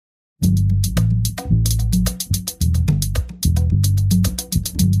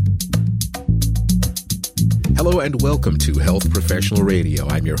Hello and welcome to Health Professional Radio.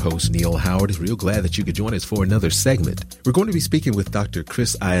 I'm your host, Neil Howard. Real glad that you could join us for another segment. We're going to be speaking with Dr.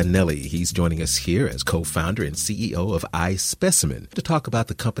 Chris Iannelli. He's joining us here as co-founder and CEO of iSpecimen to talk about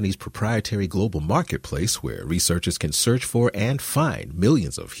the company's proprietary global marketplace where researchers can search for and find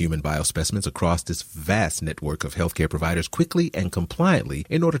millions of human biospecimens across this vast network of healthcare providers quickly and compliantly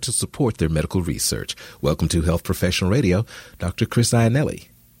in order to support their medical research. Welcome to Health Professional Radio, Dr. Chris Iannelli.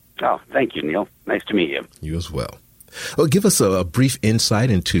 Oh, thank you, Neil. Nice to meet you. You as well. Well, give us a brief insight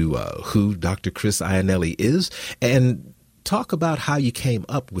into who Dr. Chris Iannelli is and talk about how you came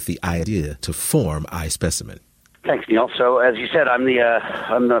up with the idea to form iSpecimen. Thanks, Neil. So, as you said, I'm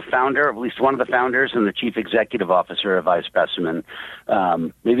the founder, at least one of the founders, and the chief executive officer of iSpecimen.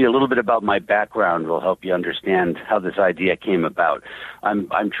 Maybe a little bit about my background will help you understand how this idea came about.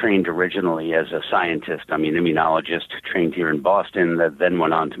 I'm trained originally as a scientist. I'm an immunologist, trained here in Boston, that then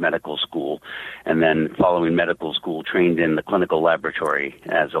went on to medical school, and then following medical school, trained in the clinical laboratory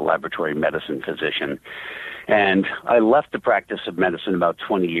as a laboratory medicine physician. And I left the practice of medicine about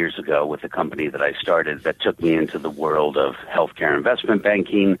 20 years ago with a company that I started that took me into the world of healthcare investment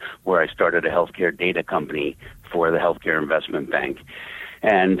banking, where I started a healthcare data company for the healthcare investment bank.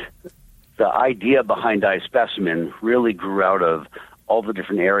 And the idea behind iSpecimen really grew out of all the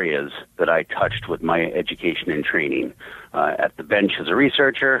different areas that I touched with my education and training. At the bench as a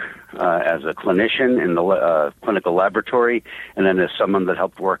researcher, as a clinician in the clinical laboratory, and then as someone that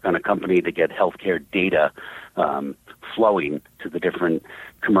helped work on a company to get healthcare data flowing to the different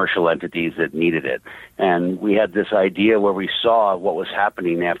commercial entities that needed it. And we had this idea where we saw what was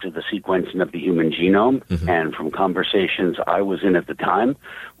happening after the sequencing of the human genome. Mm-hmm. And from conversations I was in at the time,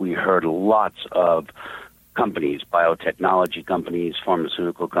 we heard lots of companies, biotechnology companies,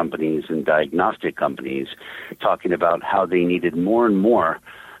 pharmaceutical companies, and diagnostic companies talking about how they needed more and more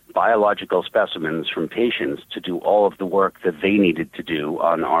biological specimens from patients to do all of the work that they needed to do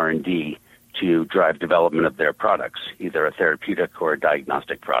on R&D to drive development of their products, either a therapeutic or a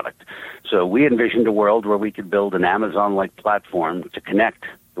diagnostic product. So we envisioned a world where we could build an Amazon-like platform to connect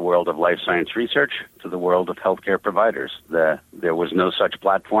the world of life science research to the world of healthcare providers. There was no such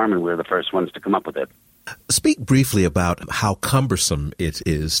platform, and we were the first ones to come up with it. Speak briefly about how cumbersome it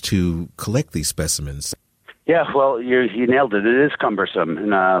is to collect these specimens. Yeah, well, you nailed it. It is cumbersome.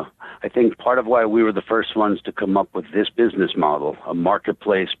 And I think part of why we were the first ones to come up with this business model, a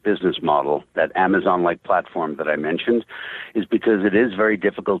marketplace business model, that Amazon-like platform that I mentioned, is because it is very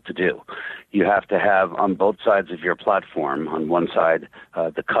difficult to do. You have to have on both sides of your platform, on one side,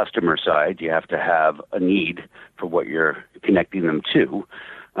 the customer side, you have to have a need for what you're connecting them to.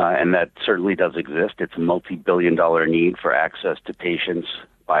 And that certainly does exist. It's a multi-billion-dollar need for access to patients,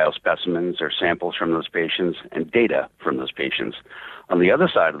 biospecimens or samples from those patients, and data from those patients. On the other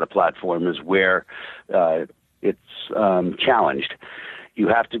side of the platform is where it's challenged. You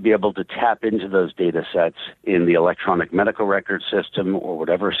have to be able to tap into those data sets in the electronic medical record system or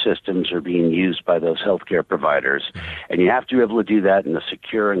whatever systems are being used by those healthcare providers. And you have to be able to do that in a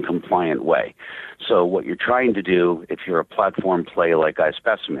secure and compliant way. So what you're trying to do, if you're a platform play like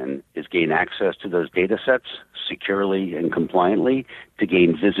iSpecimen, is gain access to those data sets securely and compliantly to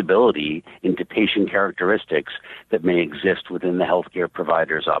gain visibility into patient characteristics that may exist within the healthcare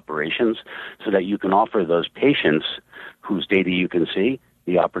provider's operations so that you can offer those patients whose data you can see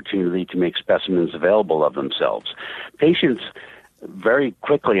the opportunity to make specimens available of themselves. Patients very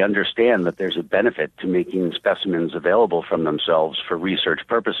quickly understand that there's a benefit to making specimens available from themselves for research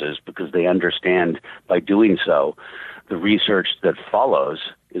purposes because they understand by doing so the research that follows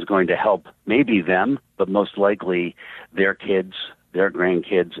is going to help maybe them, but most likely their kids, their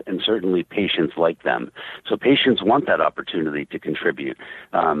grandkids, and certainly patients like them. So patients want that opportunity to contribute,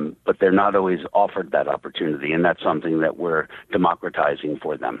 but they're not always offered that opportunity, and that's something that we're democratizing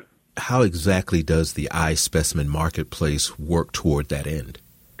for them. How exactly does the iSpecimen marketplace work toward that end?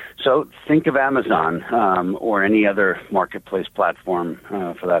 So think of Amazon or any other marketplace platform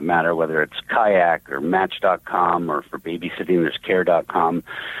for that matter, whether it's Kayak or Match.com or for babysitting, there's Care.com.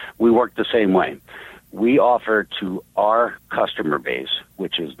 We work the same way. We offer to our customer base,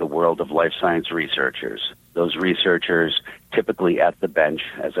 which is the world of life science researchers, those researchers typically at the bench,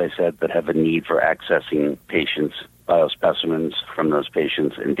 as I said, that have a need for accessing patients, biospecimens from those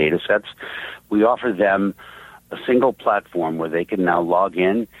patients and data sets. We offer them a single platform where they can now log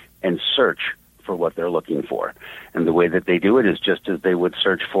in and search for what they're looking for. And the way that they do it is just as they would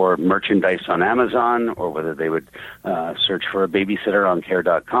search for merchandise on Amazon or whether they would search for a babysitter on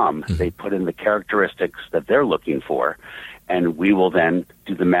Care.com. Mm-hmm. They put in the characteristics that they're looking for, and we will then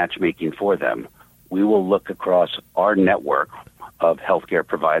do the matchmaking for them. We will look across our network of healthcare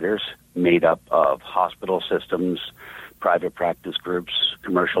providers made up of hospital systems, private practice groups,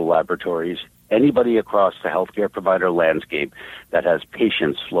 commercial laboratories, anybody across the healthcare provider landscape that has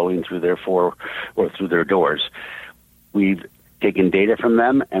patients flowing through their doors. We've taken data from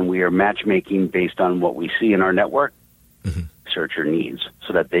them, and we are matchmaking based on what we see in our network, researcher needs,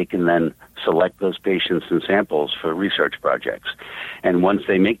 so that they can then select those patients and samples for research projects. And once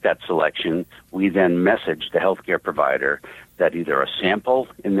they make that selection, we then message the healthcare provider that either a sample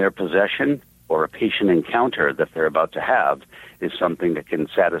in their possession or a patient encounter that they're about to have is something that can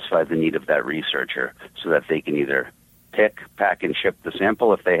satisfy the need of that researcher, so that they can either pick, pack, and ship the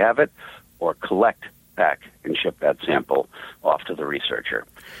sample if they have it, or collect, pack, and ship that sample off to the researcher.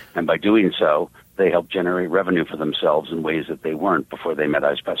 And by doing so, they help generate revenue for themselves in ways that they weren't before they met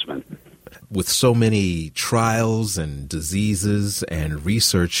iSpecimen. With so many trials and diseases and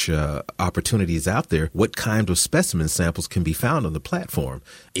research opportunities out there, what kind of specimen samples can be found on the platform?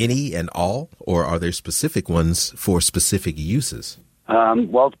 Any and all, or are there specific ones for specific uses?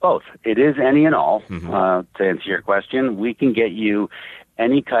 Well, it's both. It is any and all. To answer your question, we can get you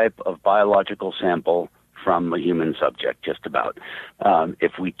any type of biological sample from a human subject, just about.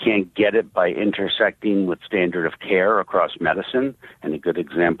 If we can't get it by intersecting with standard of care across medicine, and a good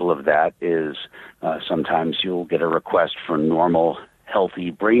example of that is sometimes you'll get a request for normal,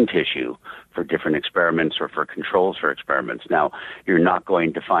 healthy brain tissue for different experiments or for controls for experiments. Now, you're not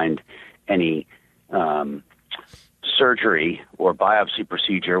going to find any surgery or biopsy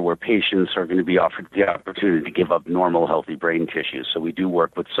procedure where patients are going to be offered the opportunity to give up normal, healthy brain tissue. So we do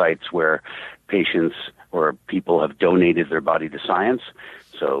work with sites where patients or people have donated their body to science,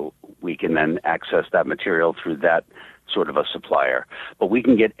 so we can then access that material through that sort of a supplier. But we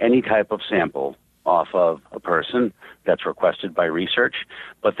can get any type of sample off of a person that's requested by research,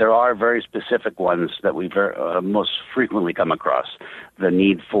 but there are very specific ones that we most frequently come across. The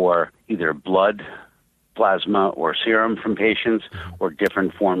need for either blood, plasma, or serum from patients, or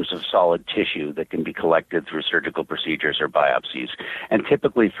different forms of solid tissue that can be collected through surgical procedures or biopsies. And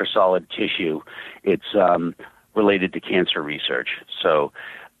typically for solid tissue, it's related to cancer research. So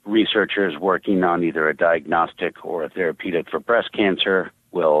researchers working on either a diagnostic or a therapeutic for breast cancer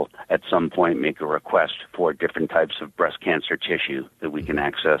will at some point make a request for different types of breast cancer tissue that we can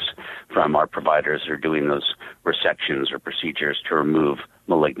access from our providers that are doing those resections or procedures to remove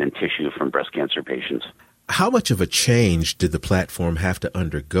malignant tissue from breast cancer patients. How much of a change did the platform have to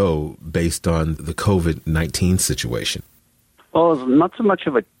undergo based on the COVID-19 situation? Well, it was not so much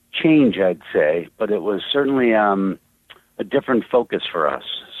of a change, I'd say, but it was certainly a different focus for us.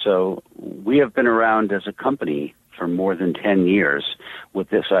 So we have been around as a company for more than 10 years with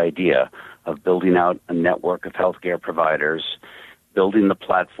this idea of building out a network of healthcare providers, building the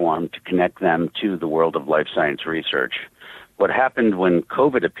platform to connect them to the world of life science research. What happened when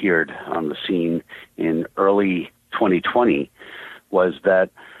COVID appeared on the scene in early 2020 was that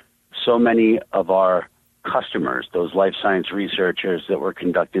so many of our customers, those life science researchers that were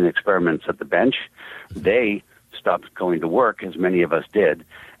conducting experiments at the bench, they stopped going to work, as many of us did,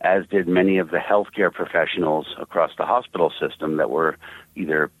 as did many of the healthcare professionals across the hospital system that were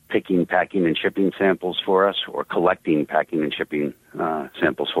either picking, packing, and shipping samples for us or collecting, packing, and shipping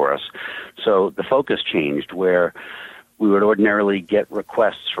samples for us. So the focus changed where we would ordinarily get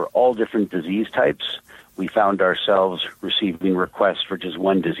requests for all different disease types. We found ourselves receiving requests for just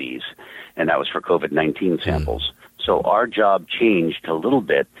one disease, and that was for COVID-19 samples. So our job changed a little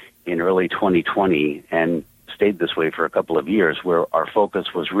bit in early 2020 and stayed this way for a couple of years, where our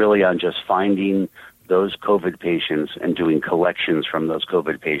focus was really on just finding those COVID patients and doing collections from those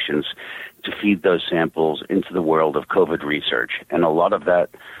COVID patients to feed those samples into the world of COVID research. And a lot of that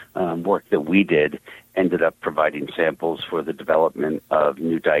work that we did ended up providing samples for the development of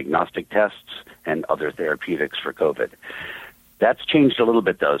new diagnostic tests and other therapeutics for COVID. That's changed a little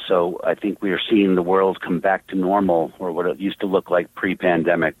bit, though. So I think we are seeing the world come back to normal, or what it used to look like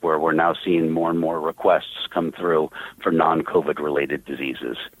pre-pandemic, where we're now seeing more and more requests come through for non-COVID related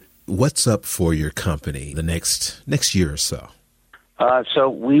diseases. What's up for your company the next year or so? So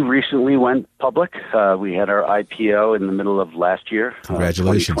we recently went public. We had our IPO in the middle of last year.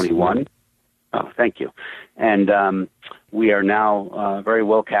 Congratulations. 2021. Oh, thank you. And we are now very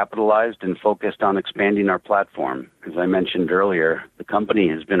well capitalized and focused on expanding our platform. As I mentioned earlier, the company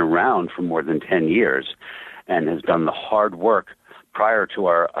has been around for more than 10 years and has done the hard work prior to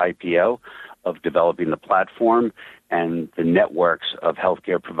our IPO of developing the platform and the networks of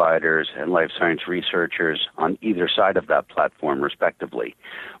healthcare providers and life science researchers on either side of that platform, respectively.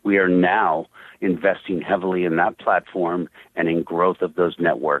 We are now investing heavily in that platform and in growth of those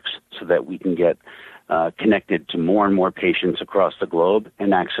networks so that we can get connected to more and more patients across the globe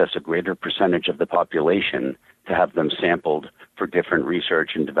and access a greater percentage of the population to have them sampled for different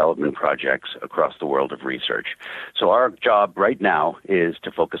research and development projects across the world of research. So our job right now is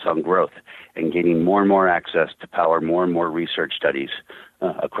to focus on growth and gaining more and more access to power more and more research studies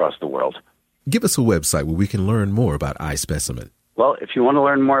across the world. Give us a website where we can learn more about iSpecimen. Well, if you want to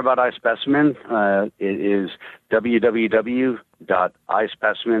learn more about iSpecimen, it is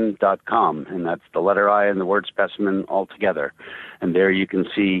www.iSpecimen.com, and that's the letter I and the word specimen all together. And there you can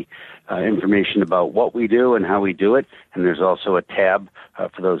see information about what we do and how we do it. And there's also a tab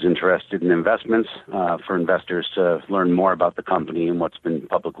for those interested in investments, for investors to learn more about the company and what's been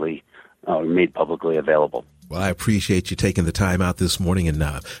made publicly available. Well, I appreciate you taking the time out this morning and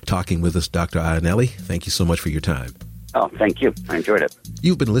talking with us, Dr. Iannelli. Thank you so much for your time. Oh, thank you. I enjoyed it.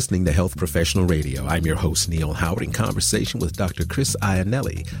 You've been listening to Health Professional Radio. I'm your host, Neil Howard, in conversation with Dr. Chris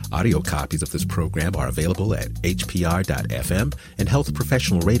Iannelli. Audio copies of this program are available at hpr.fm and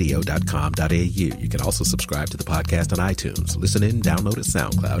healthprofessionalradio.com.au. You can also subscribe to the podcast on iTunes. Listen in, download at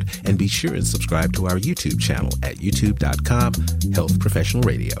SoundCloud, and be sure and subscribe to our YouTube channel at youtube.com, Health Professional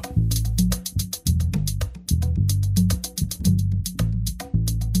Radio.